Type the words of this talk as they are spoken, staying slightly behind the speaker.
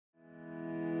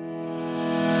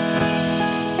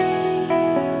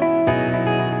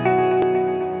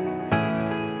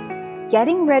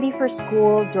getting ready for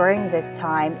school during this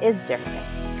time is different.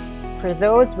 For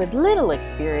those with little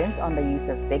experience on the use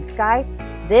of BigSky,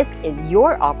 this is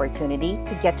your opportunity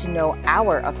to get to know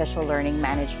our official learning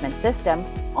management system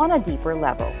on a deeper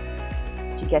level.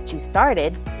 To get you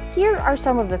started, here are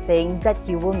some of the things that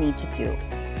you will need to do.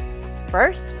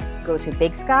 First, go to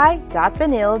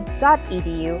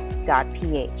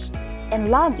bigsky.benilde.edu.ph and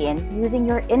log in using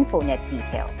your Infonet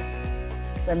details.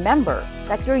 Remember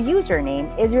that your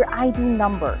username is your ID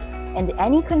number, and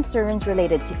any concerns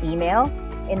related to email,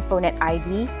 Infonet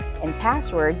ID, and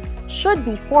password should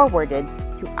be forwarded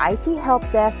to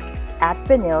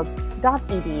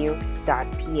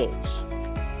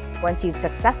ithelpdesk@benilde.edu.ph. Once you've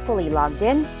successfully logged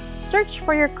in, search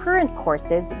for your current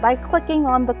courses by clicking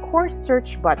on the Course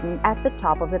Search button at the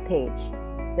top of the page.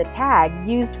 The tag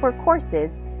used for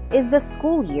courses is the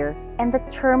school year and the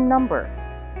term number,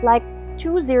 like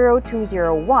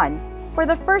 20201 for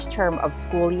the first term of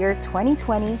school year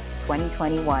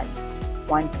 2020-2021.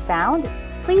 Once found,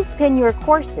 please pin your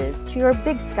courses to your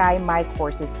BigSky My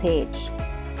Courses page.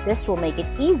 This will make it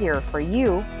easier for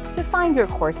you to find your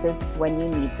courses when you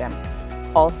need them.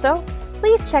 Also,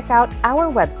 please check out our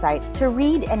website to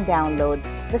read and download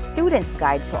the Student's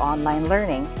Guide to Online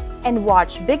Learning and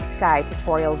watch BigSky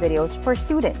tutorial videos for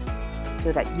students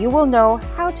so that you will know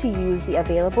how to use the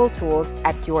available tools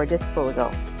at your disposal.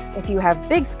 If you have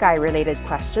BigSky related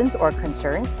questions or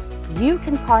concerns, you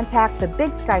can contact the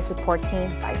BigSky support team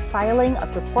by filing a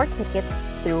support ticket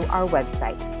through our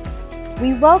website.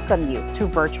 We welcome you to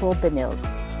Virtual Benilde,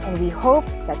 and we hope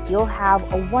that you'll have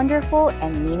a wonderful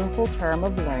and meaningful term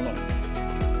of learning.